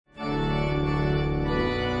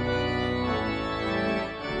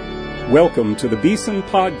Welcome to the Beeson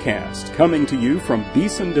Podcast, coming to you from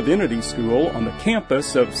Beeson Divinity School on the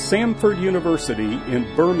campus of Samford University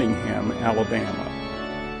in Birmingham,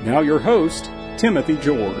 Alabama. Now your host, Timothy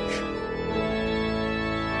George.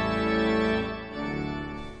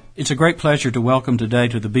 It's a great pleasure to welcome today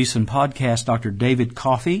to the Beeson Podcast Dr. David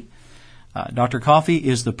Coffey. Dr. Coffey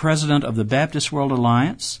is the president of the Baptist World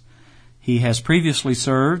Alliance. He has previously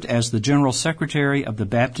served as the General Secretary of the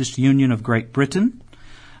Baptist Union of Great Britain.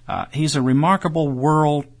 He's a remarkable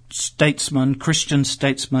world statesman, Christian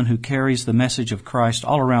statesman who carries the message of Christ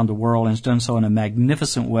all around the world and has done so in a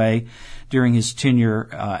magnificent way during his tenure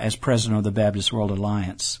as president of the Baptist World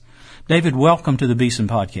Alliance. David, welcome to the Beeson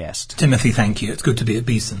Podcast. Timothy, thank you. It's good to be at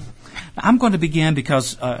Beeson. I'm going to begin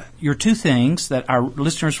because you're two things that our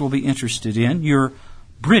listeners will be interested in. You're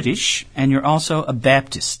British and you're also a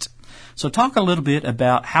Baptist. So talk a little bit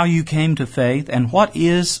about how you came to faith and what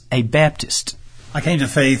is a Baptist. I came to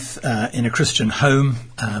faith in a Christian home.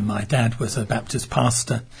 My dad was a Baptist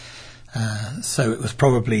pastor, so it was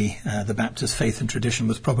probably the Baptist faith and tradition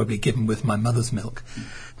was probably given with my mother's milk.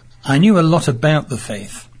 I knew a lot about the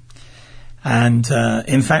faith and,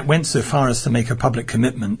 in fact, went so far as to make a public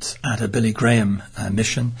commitment at a Billy Graham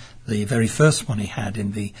mission, the very first one he had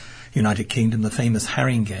in the United Kingdom, the famous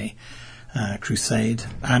Haringey crusade.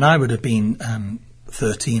 And I would have been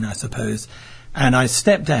 13, I suppose, and I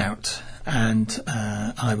stepped out. And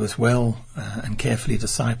I was well and carefully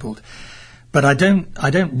discipled, but I don't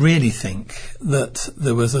really think that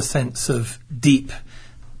there was a sense of deep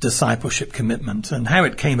discipleship commitment. And how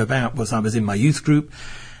it came about was I was in my youth group,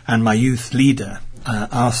 and my youth leader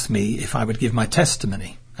asked me if I would give my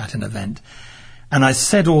testimony at an event, and I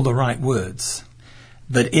said all the right words,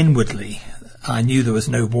 but inwardly I knew there was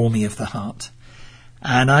no warming of the heart.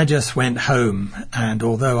 And I just went home, and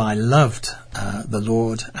although I loved the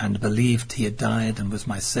Lord and believed he had died and was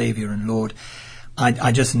my Saviour and Lord,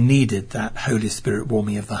 I just needed that Holy Spirit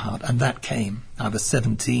warming of the heart, and that came. I was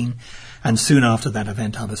 17, and soon after that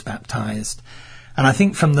event I was baptized. And I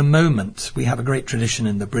think from the moment, we have a great tradition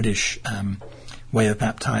in the British way of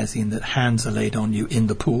baptizing that hands are laid on you in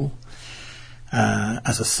the pool.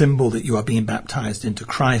 As a symbol that you are being baptized into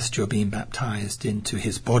Christ, you are being baptized into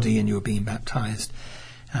his body, and you are being baptized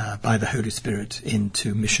by the Holy Spirit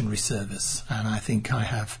into missionary service. And I think I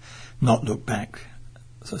have not looked back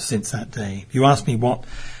since that day. You asked me what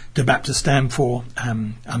do Baptists stand for.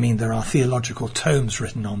 There are theological tomes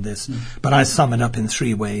written on this, but I sum it up in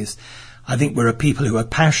three ways. I think we're a people who are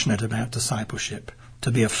passionate about discipleship,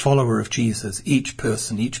 to be a follower of Jesus, each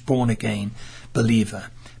person, each born-again believer,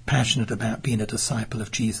 passionate about being a disciple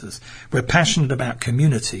of Jesus. We're passionate about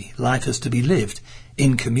community. Life is to be lived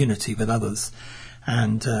in community with others.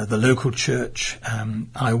 And the local church,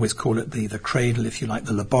 I always call it the cradle, if you like,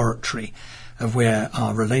 the laboratory of where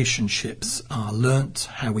our relationships are learnt,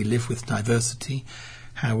 how we live with diversity,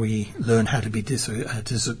 how we learn how to be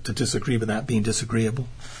to disagree without being disagreeable.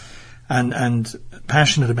 And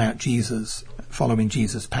passionate about Jesus, following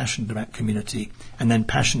Jesus, passionate about community, and then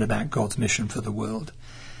passionate about God's mission for the world.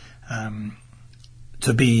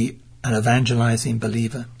 To be an evangelizing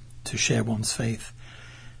believer, to share one's faith,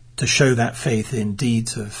 to show that faith in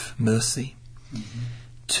deeds of mercy,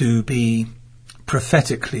 to be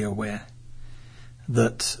prophetically aware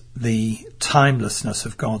that the timelessness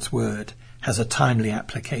of God's word has a timely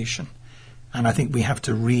application. And I think we have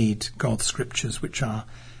to read God's scriptures, which are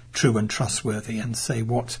true and trustworthy, and say,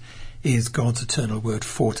 what is God's eternal word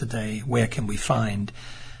for today? Where can we find,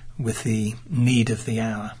 with the need of the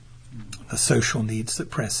hour, the social needs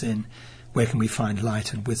that press in, where can we find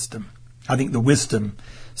light and wisdom? I think the wisdom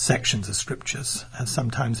sections of scriptures have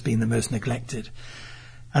sometimes been the most neglected.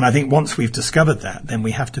 And I think once we've discovered that, then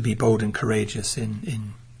we have to be bold and courageous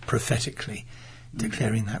in prophetically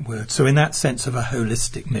declaring that word. So in that sense of a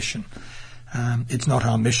holistic mission, it's not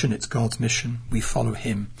our mission, it's God's mission. We follow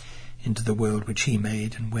him into the world which he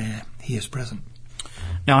made and where he is present.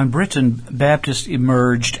 Now, in Britain, Baptists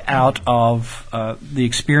emerged out of the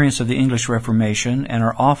experience of the English Reformation and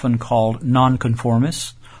are often called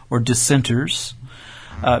nonconformists or dissenters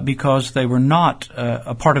because they were not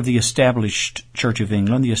a part of the established Church of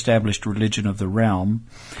England, the established religion of the realm.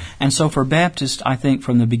 And so for Baptists, I think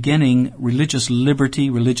from the beginning, religious liberty,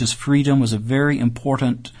 religious freedom was a very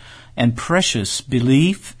important and precious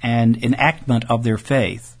belief and enactment of their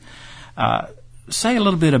faith. Say a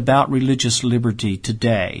little bit about religious liberty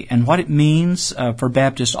today and what it means for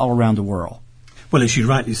Baptists all around the world. Well, as you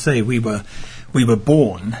rightly say, we were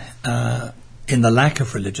born in the lack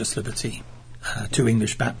of religious liberty. Two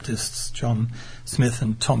English Baptists, John Smith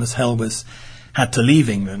and Thomas Helwys, had to leave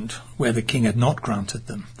England, where the king had not granted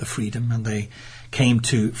them the freedom, and they came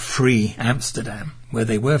to free Amsterdam, where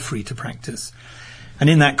they were free to practice. And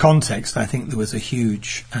in that context, I think there was a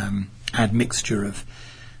huge admixture of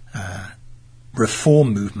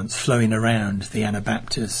reform movements flowing around the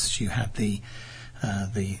Anabaptists. You had the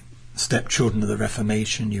stepchildren of the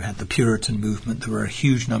Reformation, you had the Puritan movement. There were a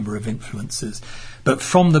huge number of influences. But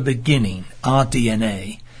from the beginning, our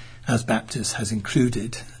DNA as Baptists has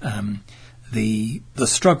included the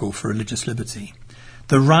struggle for religious liberty,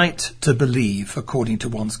 the right to believe according to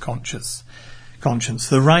one's conscience,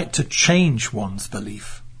 the right to change one's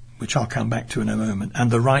belief, which I'll come back to in a moment, and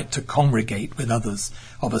the right to congregate with others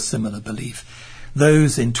of a similar belief.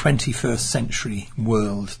 Those in 21st century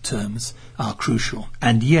world terms are crucial,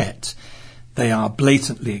 and yet they are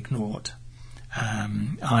blatantly ignored.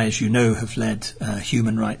 I, as you know, have led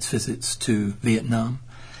human rights visits to Vietnam.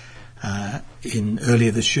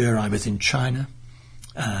 Earlier this year I was in China.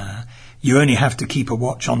 You only have to keep a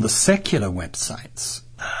watch on the secular websites,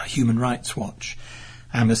 Human Rights Watch,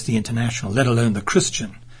 Amnesty International, let alone the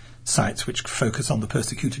Christian sites which focus on the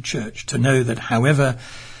persecuted church, to know that however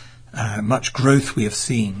much growth we have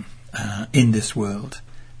seen in this world,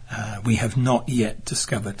 we have not yet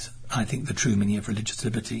discovered, I think, the true meaning of religious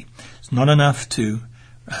liberty. It's not enough to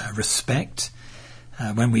respect.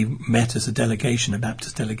 When we met as a delegation, a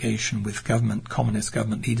Baptist delegation with communist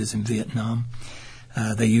government leaders in Vietnam,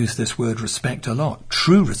 they used this word respect a lot.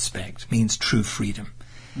 True respect means true freedom.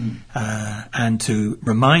 And to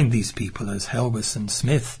remind these people, as Helwys and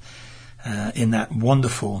Smith, in that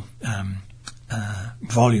wonderful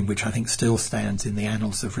volume, which I think still stands in the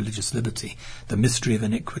annals of religious liberty, The Mystery of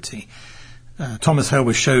Iniquity, Thomas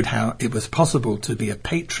Helwys showed how it was possible to be a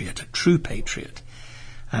patriot, a true patriot,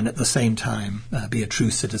 and at the same time be a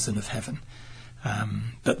true citizen of heaven.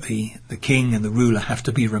 But the king and the ruler have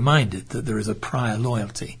to be reminded that there is a prior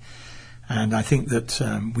loyalty. And I think that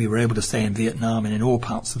we were able to say in Vietnam and in all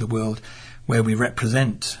parts of the world where we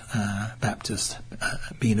represent Baptists,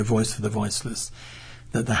 being a voice for the voiceless,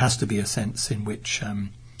 that there has to be a sense in which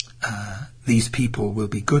these people will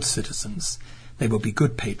be good citizens, they will be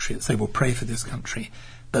good patriots, they will pray for this country,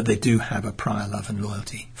 but they do have a prior love and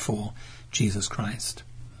loyalty for Jesus Christ.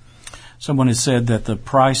 Someone has said that the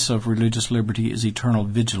price of religious liberty is eternal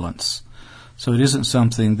vigilance. So it isn't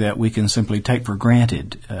something that we can simply take for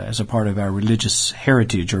granted as a part of our religious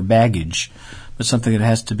heritage or baggage, but something that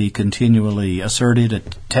has to be continually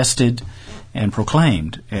asserted, tested, and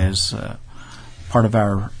proclaimed as part of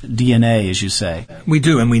our DNA, as you say. We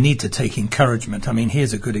do, and we need to take encouragement. I mean,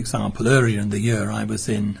 here's a good example. Earlier in the year, I was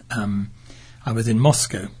in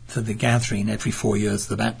Moscow for the gathering. Every 4 years,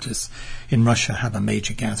 the Baptists in Russia have a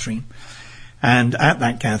major gathering. And at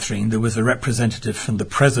that gathering, there was a representative from the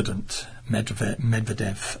president,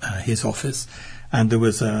 Medvedev, his office, and there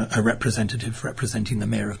was a representative representing the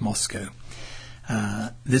mayor of Moscow.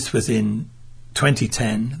 This was in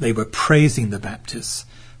 2010. They were praising the Baptists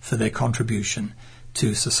for their contribution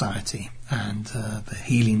to society and the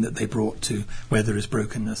healing that they brought to where there is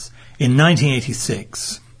brokenness. In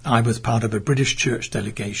 1986, I was part of a British church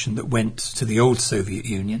delegation that went to the old Soviet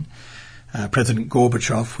Union. President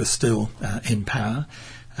Gorbachev was still in power.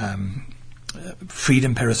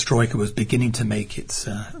 Freedom, perestroika was beginning to make its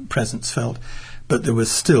presence felt, but there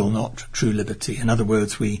was still not true liberty. In other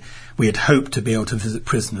words, we had hoped to be able to visit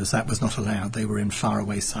prisoners. That was not allowed. They were in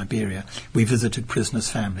faraway Siberia. We visited prisoners'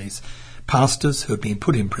 families, pastors who had been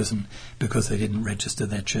put in prison because they didn't register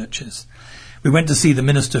their churches. We went to see the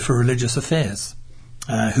Minister for Religious Affairs,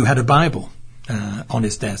 who had a Bible on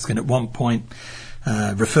his desk, and at one point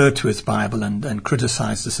referred to his Bible and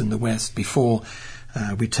criticized us in the West. Before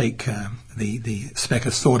we take the speck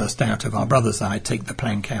of sawdust out of our brother's eye, take the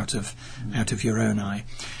plank out of your own eye.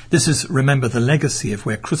 This is, remember, the legacy of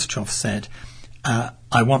where Khrushchev said,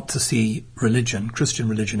 I want to see Christian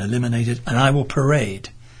religion eliminated, and I will parade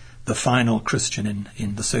the final Christian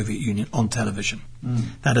in the Soviet Union on television.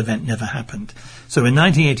 That event never happened. So in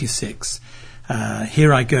 1986,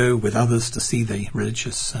 here I go with others to see the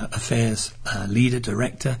religious affairs leader,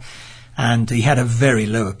 director, and he had a very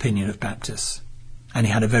low opinion of Baptists, and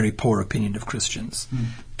he had a very poor opinion of Christians.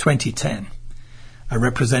 2010, a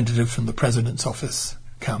representative from the president's office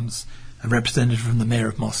comes, a representative from the mayor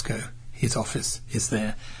of Moscow, his office is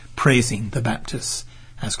there, praising the Baptists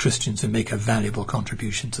as Christians who make a valuable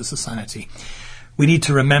contribution to society. We need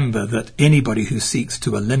to remember that anybody who seeks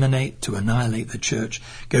to eliminate, to annihilate the church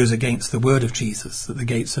goes against the word of Jesus, that the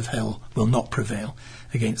gates of hell will not prevail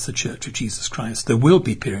against the church of Jesus Christ. There will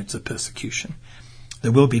be periods of persecution.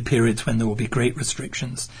 There will be periods when there will be great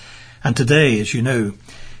restrictions. And today, as you know,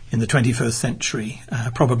 in the 21st century,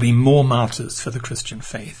 probably more martyrs for the Christian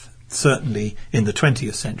faith. Certainly in the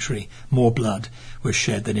 20th century, more blood was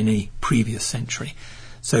shed than in any previous century.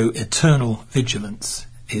 So eternal vigilance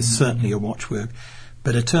is certainly a watchword,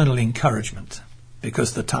 but eternal encouragement,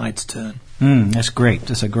 because the tides turn. That's great.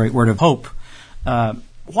 That's a great word of hope.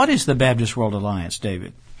 What is the Baptist World Alliance,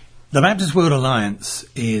 David? The Baptist World Alliance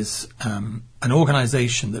is an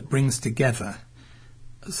organization that brings together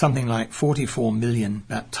something like 44 million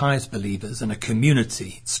baptized believers and a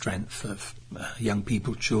community strength of young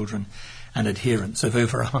people, children, and adherents of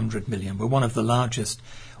over 100 million. We're one of the largest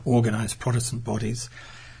organized Protestant bodies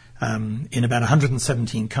in about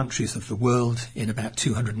 117 countries of the world, in about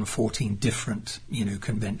 214 different,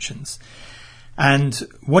 conventions. And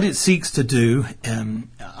what it seeks to do,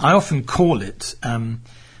 I often call it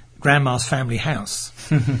Grandma's family house.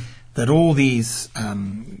 That all these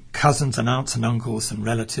cousins and aunts and uncles and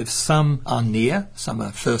relatives, some are near, some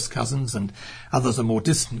are first cousins, and others are more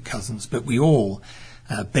distant cousins, but we all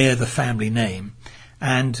bear the family name,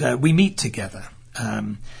 and we meet together.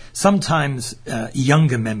 Sometimes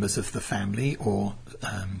younger members of the family, or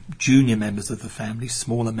junior members of the family,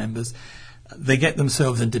 smaller members, they get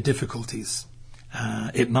themselves into difficulties.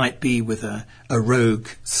 It might be with a rogue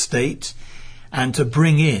state, and to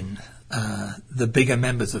bring in the bigger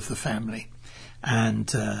members of the family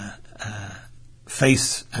and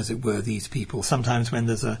face, as it were, these people. Sometimes when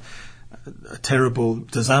there's a terrible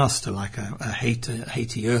disaster like a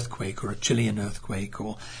Haiti earthquake or a Chilean earthquake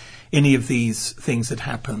or any of these things that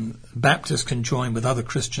happen, Baptists can join with other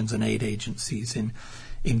Christians and aid agencies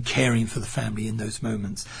in caring for the family in those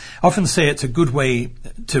moments. I often say it's a good way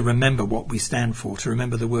to remember what we stand for, to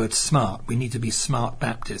remember the word SMART. We need to be smart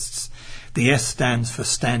Baptists. The S stands for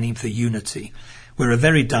standing for unity. We're a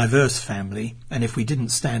very diverse family, and if we didn't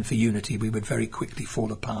stand for unity, we would very quickly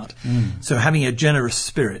fall apart. So having a generous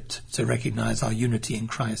spirit to recognize our unity in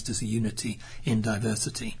Christ as a unity in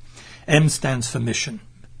diversity. M stands for mission.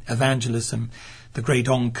 Evangelism. The great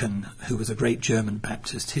Onken, who was a great German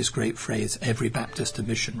Baptist, his great phrase, every Baptist a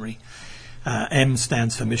missionary. M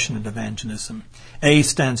stands for mission and evangelism. A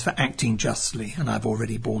stands for acting justly, and I've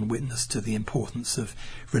already borne witness to the importance of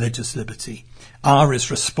religious liberty. R is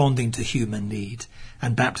responding to human need,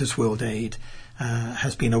 and Baptist World Aid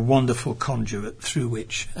has been a wonderful conduit through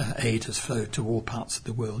which aid has flowed to all parts of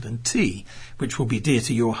the world. And T, which will be dear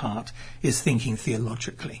to your heart, is thinking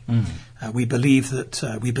theologically. We believe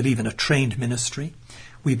that we believe in a trained ministry.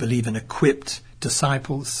 We believe in equipped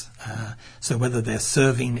disciples. So whether they're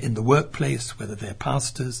serving in the workplace, whether they're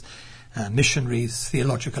pastors, missionaries,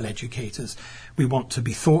 theological educators, we want to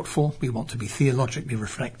be thoughtful. We want to be theologically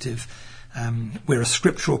reflective. We're a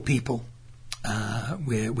scriptural people.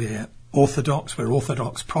 We're Orthodox. We're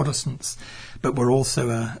Orthodox Protestants, but we're also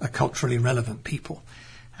a culturally relevant people.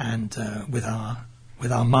 And with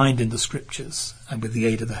our mind in the Scriptures and with the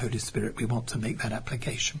aid of the Holy Spirit, we want to make that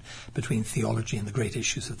application between theology and the great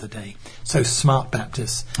issues of the day. So smart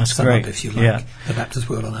Baptists, sum up, if you like, the Baptist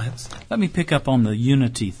World Alliance. Let me pick up on the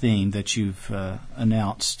unity theme that you've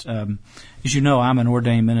announced. As you know, I'm an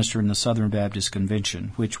ordained minister in the Southern Baptist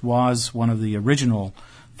Convention, which was one of the original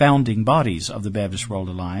founding bodies of the Baptist World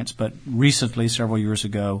Alliance, but recently, several years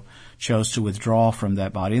ago, chose to withdraw from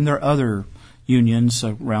that body. And there are other unions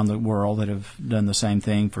around the world that have done the same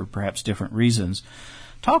thing for perhaps different reasons.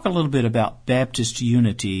 Talk a little bit about Baptist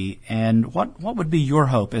unity, and what would be your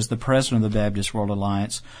hope as the president of the Baptist World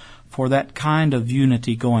Alliance for that kind of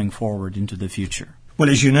unity going forward into the future? Well,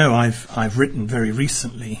 as you know, I've written very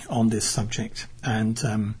recently on this subject, and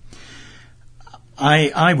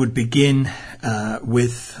I would begin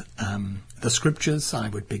with the Scriptures. I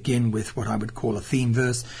would begin with what I would call a theme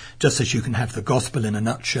verse, just as you can have the gospel in a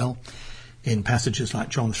nutshell in passages like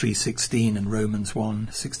John 3:16 and Romans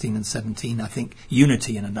 1:16 and 17. I think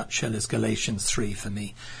unity in a nutshell is Galatians 3 for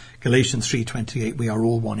me. Galatians 3:28, we are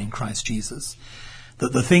all one in Christ Jesus.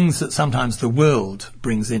 That the things that sometimes the world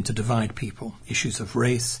brings in to divide people, issues of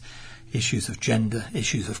race, issues of gender,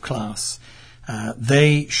 issues of class,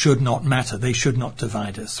 they should not matter. They should not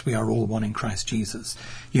divide us. We are all one in Christ Jesus.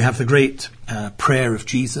 You have the great prayer of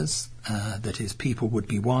Jesus, that his people would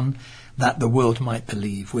be one, that the world might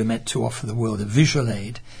believe. We're meant to offer the world a visual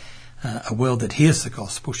aid. A world that hears the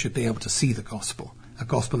gospel should be able to see the gospel. A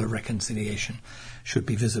gospel of reconciliation should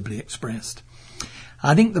be visibly expressed.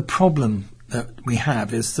 I think the problem that we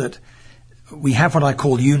have is that we have what I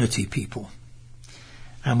call unity people,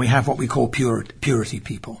 and we have what we call purity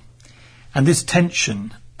people. And this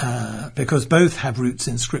tension, because both have roots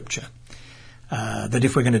in Scripture, that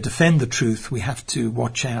if we're going to defend the truth, we have to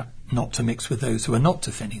watch out not to mix with those who are not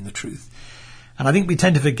defending the truth. And I think we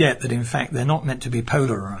tend to forget that, in fact, they're not meant to be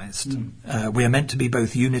polarized. We are meant to be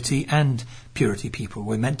both unity and purity people.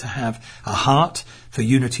 We're meant to have a heart for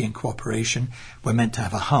unity and cooperation. We're meant to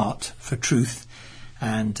have a heart for truth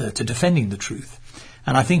and to defending the truth.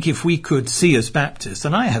 And I think if we could see as Baptists,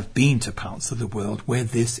 and I have been to parts of the world where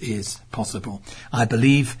this is possible, I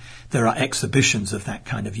believe there are exhibitions of that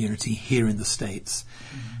kind of unity here in the States.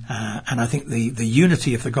 And I think the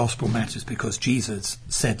unity of the gospel matters because Jesus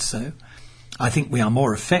said so. I think we are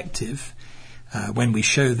more effective when we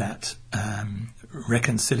show that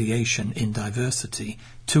reconciliation in diversity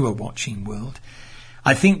to a watching world.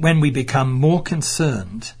 I think when we become more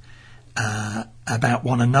concerned about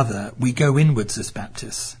one another, we go inwards as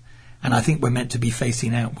Baptists. And I think we're meant to be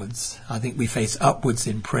facing outwards. I think we face upwards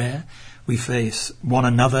in prayer. We face one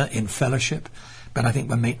another in fellowship. But I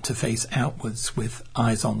think we're meant to face outwards with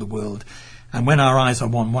eyes on the world. And when our eyes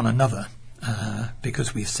are on one another,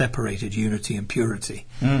 because we've separated unity and purity,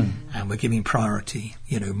 and we're giving priority,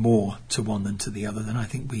 more to one than to the other, then I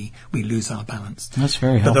think we lose our balance. That's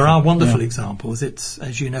very helpful. But there are wonderful examples. It's,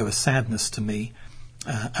 as you know, a sadness to me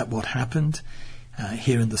at what happened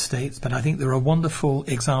here in the States. But I think there are wonderful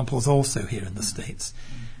examples also here in the States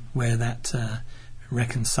where that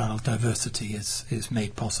reconciled diversity is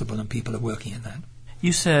made possible and people are working in that.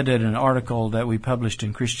 You said in an article that we published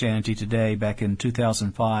in Christianity Today back in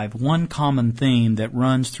 2005, one common theme that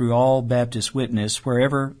runs through all Baptist witness,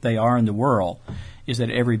 wherever they are in the world, is that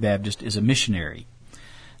every Baptist is a missionary.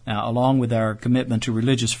 Now, along with our commitment to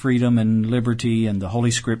religious freedom and liberty and the Holy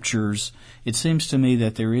Scriptures, it seems to me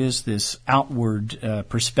that there is this outward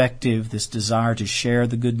perspective, this desire to share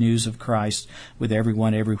the good news of Christ with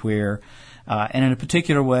everyone everywhere. And in a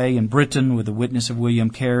particular way, in Britain, with the witness of William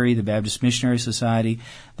Carey, the Baptist Missionary Society,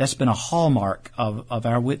 that's been a hallmark of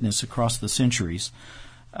our witness across the centuries.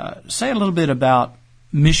 Say a little bit about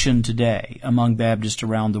mission today among Baptists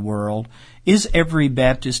around the world. Is every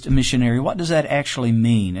Baptist a missionary? What does that actually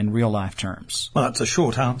mean in real-life terms? Well, that's a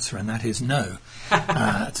short answer, and that is no.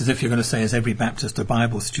 It's as if you're going to say, is every Baptist a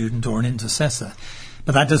Bible student or an intercessor?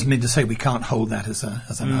 But that doesn't mean to say we can't hold that as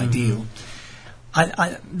an ideal.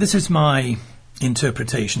 This is my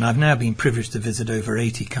interpretation. I've now been privileged to visit over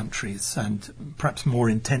 80 countries, and perhaps more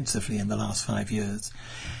intensively in the last 5 years.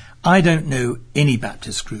 I don't know any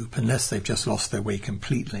Baptist group, unless they've just lost their way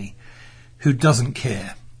completely, who doesn't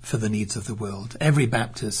care for the needs of the world. Every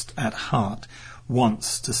Baptist at heart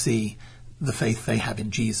wants to see the faith they have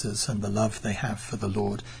in Jesus and the love they have for the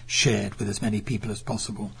Lord shared with as many people as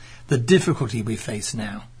possible. The difficulty we face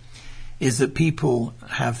now is that people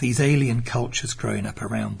have these alien cultures growing up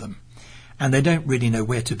around them, and they don't really know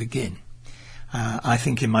where to begin. I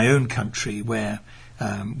think in my own country, where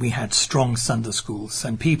we had strong Sunday schools,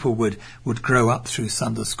 and people would grow up through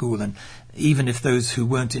Sunday school, and even if those who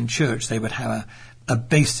weren't in church, they would have a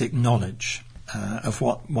basic knowledge of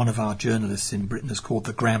what one of our journalists in Britain has called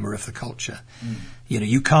the grammar of the culture.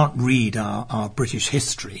 You can't read our British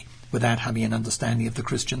history without having an understanding of the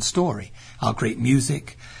Christian story. Our great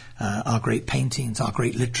music, our great paintings, our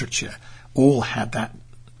great literature, all had that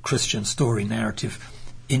Christian story narrative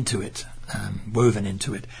into it, woven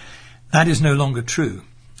into it. That is no longer true.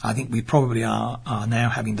 I think we probably are now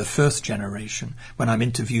having the first generation. When I'm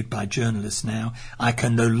interviewed by journalists now, I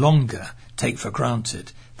can no longer take for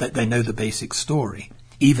granted that they know the basic story,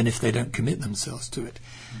 even if they don't commit themselves to it.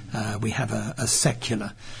 We have a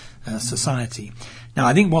secular society. Now,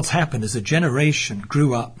 I think what's happened is a generation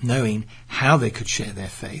grew up knowing how they could share their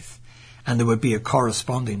faith, and there would be a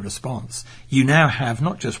corresponding response. You now have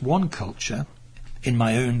not just one culture. In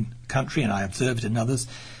my own country, and I observed in others,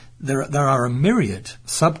 there are a myriad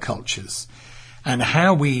subcultures, and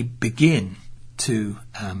how we begin to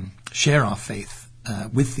share our faith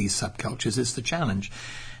with these subcultures is the challenge.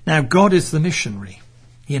 Now, God is the missionary.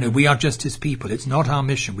 We are just his people. It's not our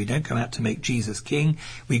mission. We don't go out to make Jesus king.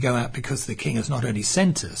 We go out because the king has not only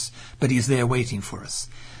sent us, but he's there waiting for us.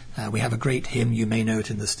 We have a great hymn, you may know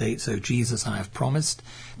it in the States, "Oh Jesus, I have promised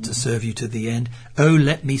to serve you to the end. Oh,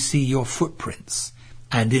 let me see your footprints,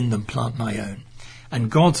 and in them plant my own." And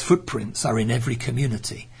God's footprints are in every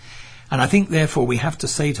community. And I think, therefore, we have to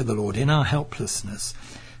say to the Lord, in our helplessness,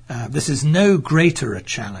 this is no greater a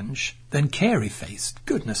challenge than Carey faced.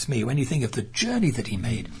 Goodness me, when you think of the journey that he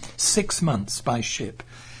made, 6 months by ship,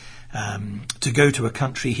 to go to a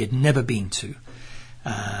country he had never been to.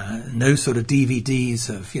 No sort of DVDs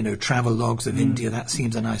of, travel logs of India. That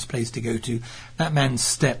seems a nice place to go to. That man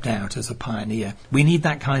stepped out as a pioneer. We need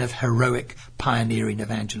that kind of heroic pioneering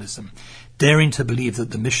evangelism, daring to believe that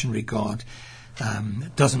the missionary God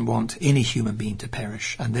doesn't want any human being to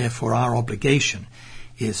perish, and therefore our obligation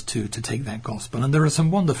is to take that gospel. And there are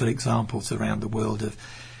some wonderful examples around the world of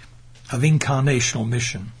incarnational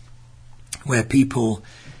mission, where people,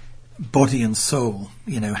 body and soul,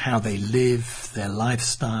 how they live, their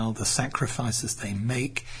lifestyle, the sacrifices they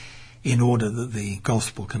make, in order that the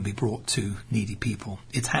gospel can be brought to needy people.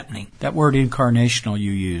 It's happening. That word incarnational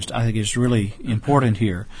you used, I think is really important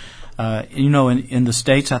here. In the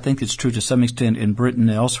States, I think it's true to some extent in Britain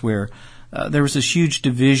and elsewhere, there was this huge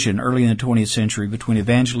division early in the 20th century between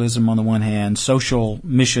evangelism on the one hand, social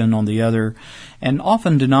mission on the other, and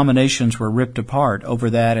often denominations were ripped apart over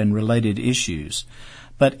that and related issues.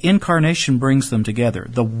 But incarnation brings them together.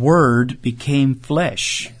 The Word became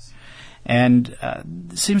flesh. Yes. And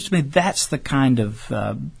it seems to me that's the kind of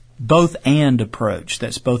both-and approach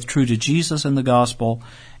that's both true to Jesus and the gospel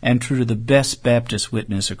and true to the best Baptist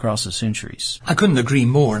witness across the centuries. I couldn't agree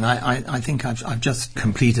more, and I think I've just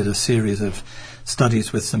completed a series of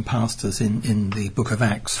studies with some pastors in the book of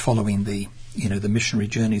Acts following the missionary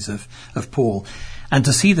journeys of Paul, and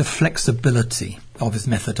to see the flexibility of his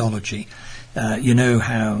methodology.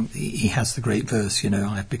 How he has the great verse,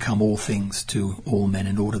 I have become all things to all men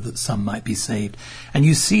in order that some might be saved. And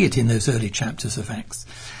you see it in those early chapters of Acts.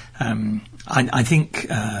 I think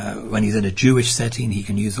when he's in a Jewish setting, he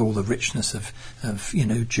can use all the richness of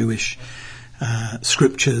Jewish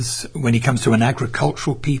scriptures. When he comes to an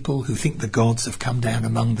agricultural people who think the gods have come down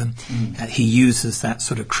among them, he uses that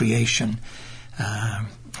sort of creation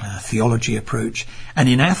theology approach. And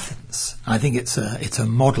in Athens, I think it's a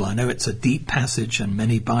model. I know it's a deep passage and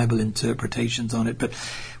many Bible interpretations on it, but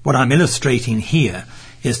what I'm illustrating here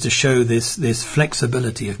is to show this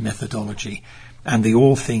flexibility of methodology and the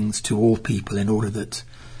all things to all people in order that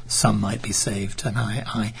some might be saved. And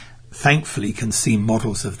I thankfully can see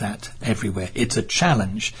models of that everywhere. It's a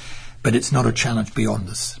challenge, but it's not a challenge beyond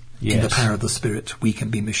us. Yes. In the power of the Spirit, we can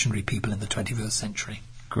be missionary people in the 21st century.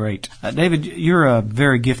 Great. David, you're a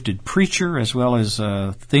very gifted preacher as well as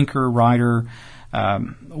a thinker, writer.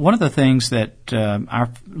 One of the things that our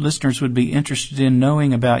listeners would be interested in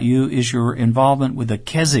knowing about you is your involvement with the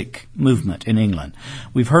Keswick movement in England.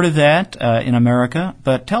 We've heard of that in America,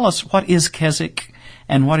 but tell us, what is Keswick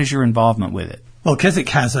and what is your involvement with it? Well, Keswick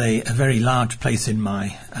has a very large place in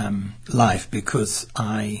my life because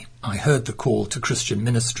I heard the call to Christian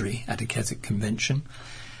ministry at a Keswick convention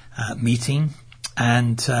meeting.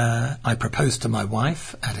 And I proposed to my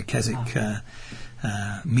wife at a Keswick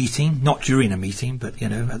meeting, not during a meeting, but,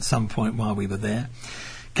 at some point while we were there.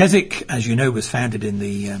 Keswick, as you know, was founded in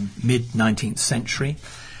the mid-19th century,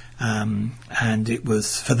 and it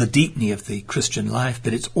was for the deepening of the Christian life,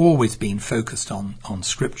 but it's always been focused on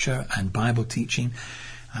Scripture and Bible teaching.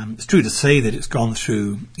 It's true to say that it's gone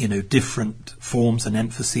through, different forms and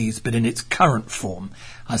emphases, but in its current form,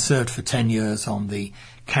 I served for 10 years on the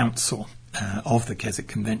council of the Keswick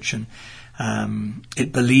Convention.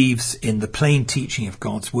 It believes in the plain teaching of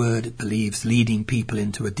God's Word. It believes leading people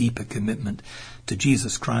into a deeper commitment to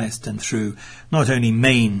Jesus Christ, and through not only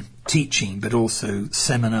main teaching but also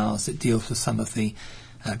seminars, it deals with some of the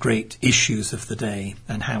great issues of the day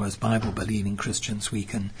and how, as Bible-believing Christians, we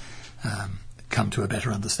can come to a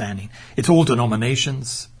better understanding. It's all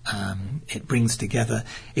denominations. It brings together.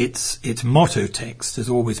 Its motto text has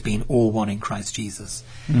always been all one in Christ Jesus.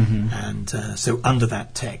 Mm-hmm. And so under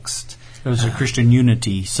that text, there's a Christian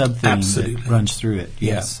unity sub-theme that runs through it.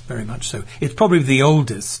 Yes, very much so. It's probably the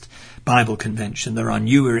oldest Bible convention. There are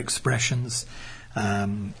newer expressions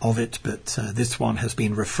of it, but this one has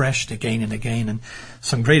been refreshed again and again. And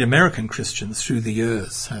some great American Christians through the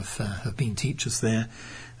years have been teachers there.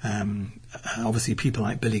 Obviously people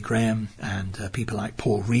like Billy Graham and people like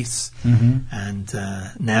Paul Rees, mm-hmm. and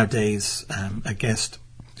nowadays a guest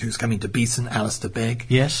who's coming to Beeson, Alistair Begg.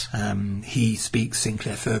 Yes. He speaks,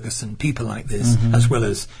 Sinclair Ferguson, people like this, mm-hmm. as well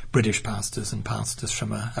as British pastors and pastors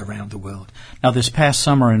from around the world. Now, this past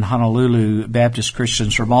summer in Honolulu, Baptist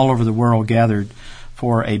Christians from all over the world gathered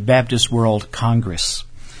for a Baptist World Congress,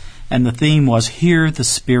 and the theme was Hear the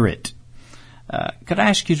Spirit. Could I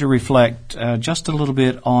ask you to reflect just a little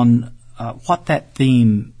bit on what that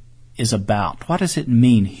theme is about? What does it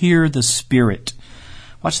mean, hear the Spirit?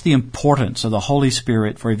 What's the importance of the Holy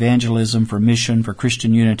Spirit for evangelism, for mission, for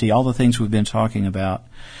Christian unity, all the things we've been talking about?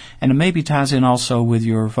 And it maybe ties in also with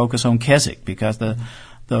your focus on Keswick, because the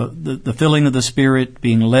filling of the Spirit,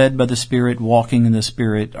 being led by the Spirit, walking in the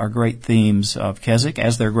Spirit are great themes of Keswick,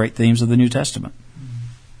 as they're great themes of the New Testament.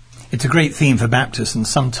 It's a great theme for Baptists, and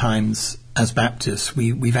sometimes as Baptists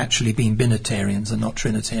we've actually been Binitarians and not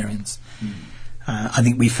Trinitarians. Mm. I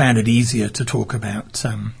think we found it easier to talk about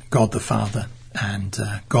God the Father and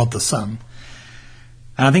God the Son.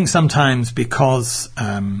 And I think sometimes because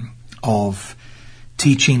of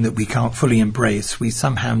teaching that we can't fully embrace, we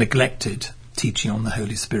somehow neglected teaching on the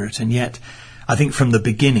Holy Spirit. And yet, I think from the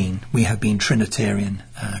beginning, we have been Trinitarian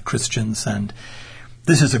Christians, and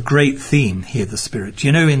this is a great theme here, the Spirit.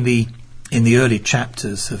 You know, in the early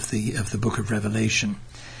chapters of the book of Revelation,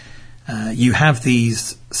 you have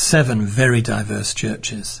these 7 very diverse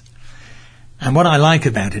churches. And what I like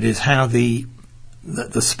about it is how the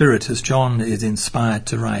Spirit, as John is inspired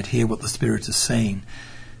to write here, what the Spirit is saying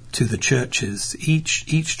to the churches.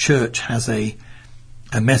 Each church has a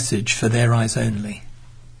message for their eyes only.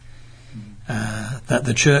 That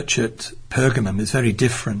the church at Pergamum is very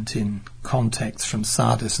different in context from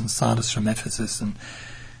Sardis, and Sardis from Ephesus, and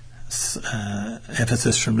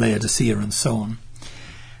Ephesus from Laodicea, and so on.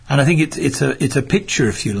 And I think it's a picture,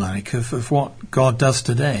 if you like, of what God does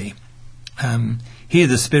today. Here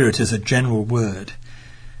the Spirit is a general word,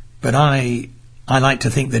 but I like to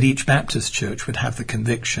think that each Baptist church would have the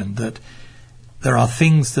conviction that there are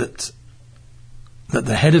things that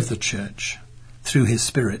the head of the church, through his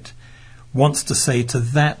Spirit, wants to say to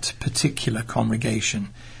that particular congregation,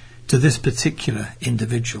 to this particular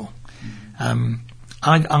individual.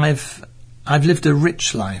 I've lived a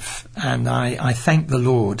rich life, and I thank the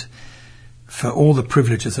Lord for all the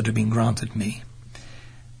privileges that have been granted me.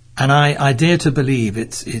 And I dare to believe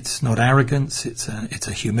it's not arrogance, it's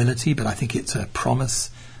a humility, but I think it's a promise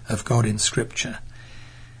of God in Scripture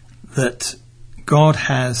that God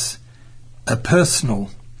has a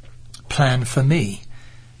personal plan for me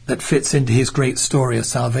that fits into his great story of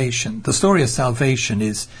salvation. The story of salvation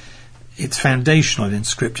it's foundational in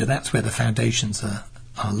Scripture. That's where the foundations are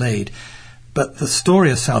laid. But the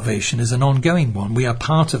story of salvation is an ongoing one. We are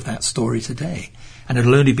part of that story today. And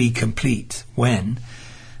it'll only be complete when,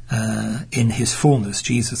 in his fullness,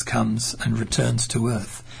 Jesus comes and returns to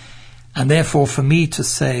earth. And therefore, for me to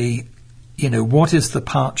say, what is the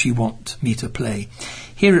part you want me to play?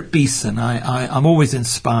 Here at Beeson, I'm always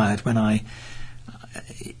inspired when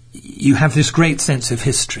you have this great sense of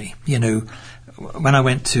history. When I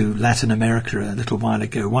went to Latin America a little while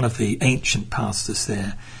ago, one of the ancient pastors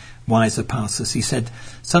there, wiser pastors, he said,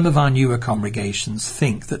 some of our newer congregations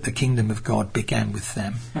think that the kingdom of God began with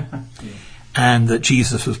them. Yeah. And that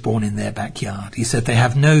Jesus was born in their backyard. He said they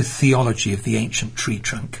have no theology of the ancient tree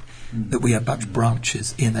trunk, that we are but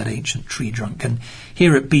branches in that ancient tree trunk. And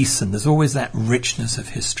here at Beeson, there's always that richness of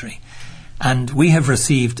history. And we have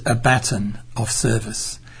received a baton of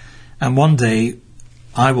service. And one day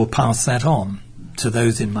I will pass that on to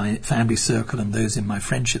those in my family circle and those in my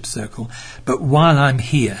friendship circle. But while I'm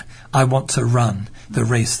here, I want to run the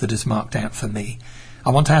race that is marked out for me. I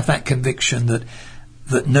want to have that conviction that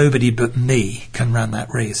nobody but me can run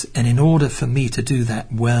that race. And in order for me to do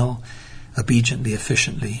that well, obediently,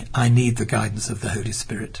 efficiently, I need the guidance of the Holy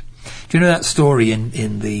Spirit. Do you know that story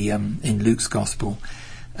in Luke's Gospel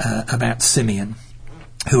about Simeon,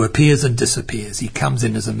 who appears and disappears? He comes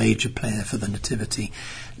in as a major player for the Nativity.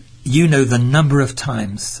 You know the number of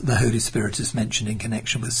times the Holy Spirit is mentioned in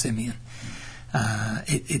connection with Simeon.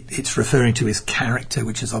 It's referring to his character,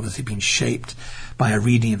 which has obviously been shaped by a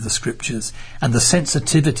reading of the Scriptures, and the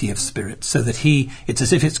sensitivity of Spirit, so that it's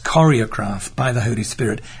as if it's choreographed by the Holy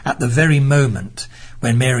Spirit. At the very moment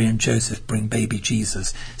when Mary and Joseph bring baby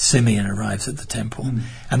Jesus, Simeon arrives at the temple.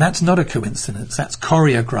 And that's not a coincidence. That's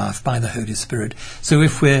choreographed by the Holy Spirit. So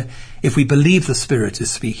if we believe the Spirit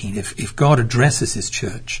is speaking, if God addresses his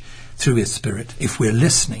church through his Spirit, if we're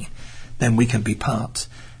listening, then we can be part,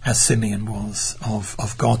 as Simeon was,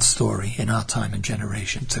 of God's story in our time and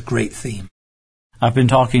generation. It's a great theme. I've been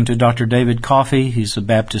talking to Dr. David Coffey. He's a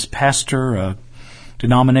Baptist pastor, a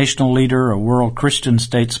denominational leader, a world Christian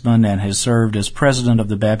statesman, and has served as president of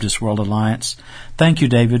the Baptist World Alliance. Thank you,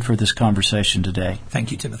 David, for this conversation today.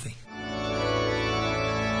 Thank you, Timothy.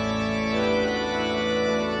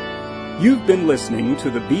 You've been listening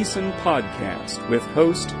to the Beeson Podcast with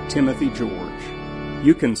host Timothy George.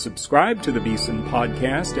 You can subscribe to the Beeson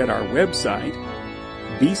Podcast at our website,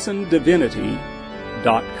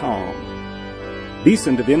 beesondivinity.com.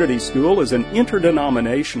 Beeson Divinity School is an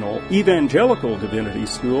interdenominational evangelical divinity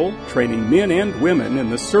school training men and women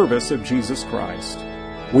in the service of Jesus Christ.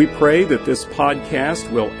 We pray that this podcast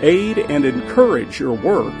will aid and encourage your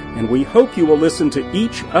work, and we hope you will listen to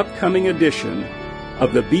each upcoming edition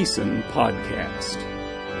of the Beeson Podcast.